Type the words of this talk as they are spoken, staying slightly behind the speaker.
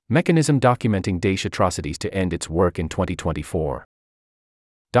Mechanism documenting Daesh atrocities to end its work in 2024.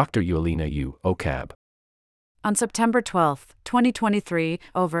 Dr. Yulina U. OCAB. On September 12, 2023,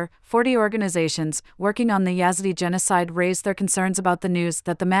 over 40 organizations working on the Yazidi genocide raised their concerns about the news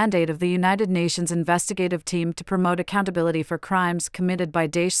that the mandate of the United Nations investigative team to promote accountability for crimes committed by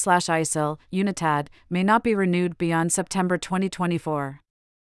Daesh/ISIL, UNITAD, may not be renewed beyond September 2024.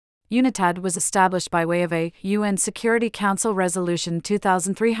 UNITAD was established by way of a UN Security Council Resolution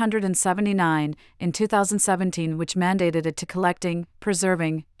 2379 in 2017, which mandated it to collecting,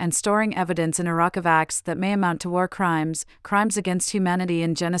 preserving, and storing evidence in Iraq of acts that may amount to war crimes, crimes against humanity,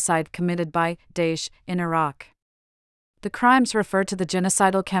 and genocide committed by Daesh in Iraq. The crimes refer to the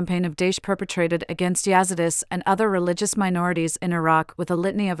genocidal campaign of Daesh perpetrated against Yazidis and other religious minorities in Iraq, with a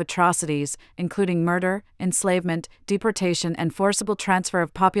litany of atrocities, including murder, enslavement, deportation and forcible transfer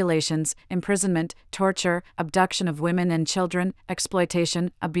of populations, imprisonment, torture, abduction of women and children,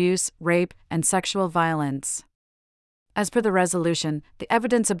 exploitation, abuse, rape, and sexual violence. As per the resolution, the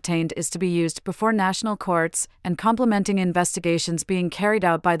evidence obtained is to be used before national courts and complementing investigations being carried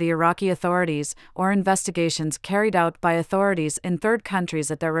out by the Iraqi authorities or investigations carried out by authorities in third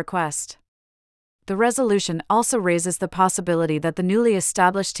countries at their request. The resolution also raises the possibility that the newly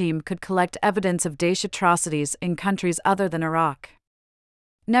established team could collect evidence of Daesh atrocities in countries other than Iraq.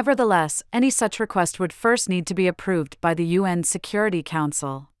 Nevertheless, any such request would first need to be approved by the UN Security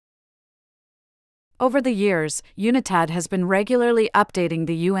Council. Over the years, UNITAD has been regularly updating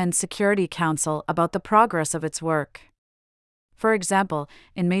the UN Security Council about the progress of its work. For example,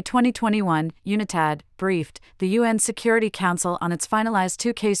 in May 2021, UNITAD briefed the UN Security Council on its finalized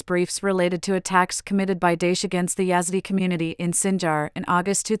 2 case briefs related to attacks committed by Daesh against the Yazidi community in Sinjar in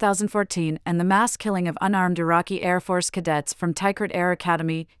August 2014 and the mass killing of unarmed Iraqi Air Force cadets from Tikrit Air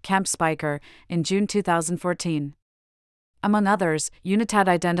Academy, Camp Speicher, in June 2014. Among others, UNITAD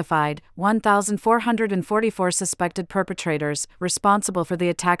identified 1,444 suspected perpetrators responsible for the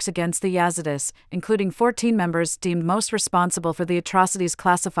attacks against the Yazidis, including 14 members deemed most responsible for the atrocities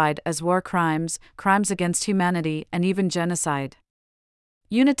classified as war crimes, crimes against humanity, and even genocide.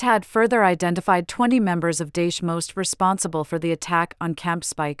 UNITAD further identified 20 members of Daesh most responsible for the attack on Camp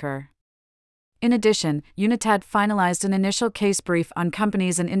Speicher. In addition, UNITAD finalized an initial case brief on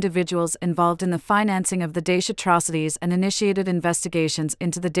companies and individuals involved in the financing of the Daesh atrocities and initiated investigations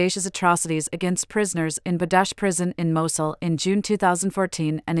into the Daesh's atrocities against prisoners in Badash prison in Mosul in June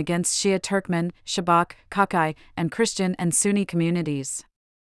 2014 and against Shia Turkmen, Shabak, Kakai, and Christian and Sunni communities.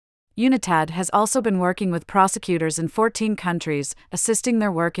 UNITAD has also been working with prosecutors in 14 countries, assisting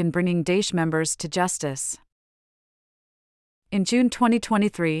their work in bringing Daesh members to justice. In June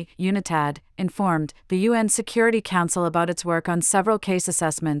 2023, UNITAD informed the UN Security Council about its work on several case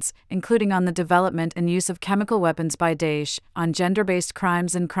assessments, including on the development and use of chemical weapons by Daesh, on gender-based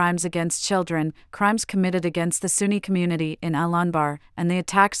crimes and crimes against children, crimes committed against the Sunni community in Al-Anbar, and the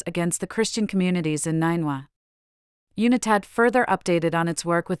attacks against the Christian communities in Nineveh. UNITAD further updated on its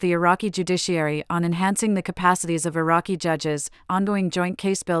work with the Iraqi judiciary on enhancing the capacities of Iraqi judges, ongoing joint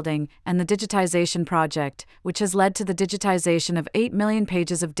case building, and the digitization project, which has led to the digitization of 8 million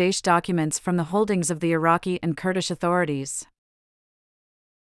pages of Daesh documents from the holdings of the Iraqi and Kurdish authorities.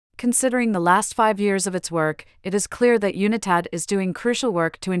 Considering the last 5 years of its work, it is clear that UNITAD is doing crucial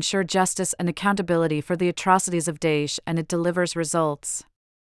work to ensure justice and accountability for the atrocities of Daesh, and it delivers results.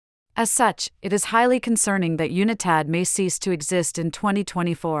 As such, it is highly concerning that UNITAD may cease to exist in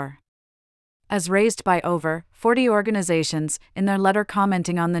 2024. As raised by over 40 organizations in their letter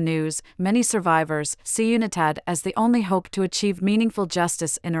commenting on the news, many survivors see UNITAD as the only hope to achieve meaningful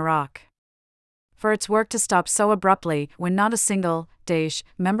justice in Iraq. For its work to stop so abruptly when not a single Daesh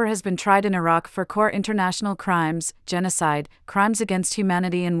member has been tried in Iraq for core international crimes, genocide, crimes against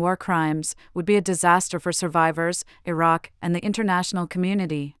humanity and war crimes, would be a disaster for survivors, Iraq, and the international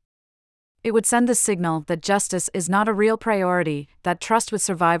community. It would send the signal that justice is not a real priority, that trust with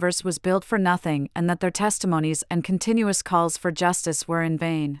survivors was built for nothing, and that their testimonies and continuous calls for justice were in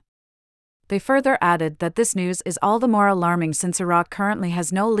vain. They further added that this news is all the more alarming since Iraq currently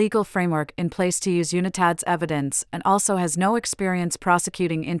has no legal framework in place to use UNITAD's evidence and also has no experience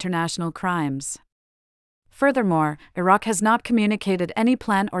prosecuting international crimes. Furthermore, Iraq has not communicated any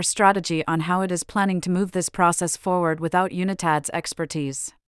plan or strategy on how it is planning to move this process forward without UNITAD's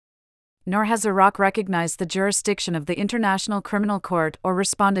expertise. Nor has Iraq recognized the jurisdiction of the International Criminal Court or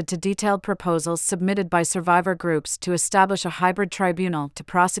responded to detailed proposals submitted by survivor groups to establish a hybrid tribunal to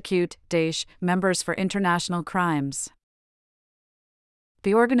prosecute Daesh members for international crimes.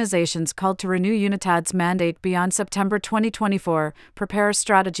 The organizations called to renew UNITAD's mandate beyond September 2024, prepare a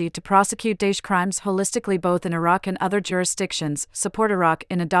strategy to prosecute Daesh crimes holistically both in Iraq and other jurisdictions, support Iraq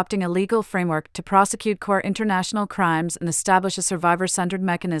in adopting a legal framework to prosecute core international crimes and establish a survivor-centered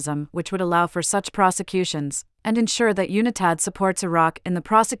mechanism which would allow for such prosecutions, and ensure that UNITAD supports Iraq in the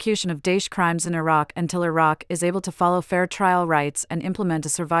prosecution of Daesh crimes in Iraq until Iraq is able to follow fair trial rights and implement a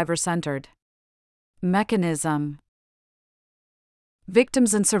survivor-centered mechanism.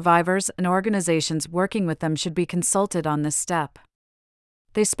 Victims and survivors and organizations working with them should be consulted on this step.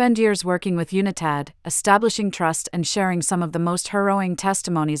 They spend years working with UNITAD, establishing trust and sharing some of the most harrowing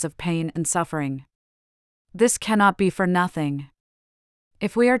testimonies of pain and suffering. This cannot be for nothing.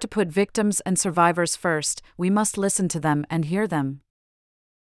 If we are to put victims and survivors first, we must listen to them and hear them.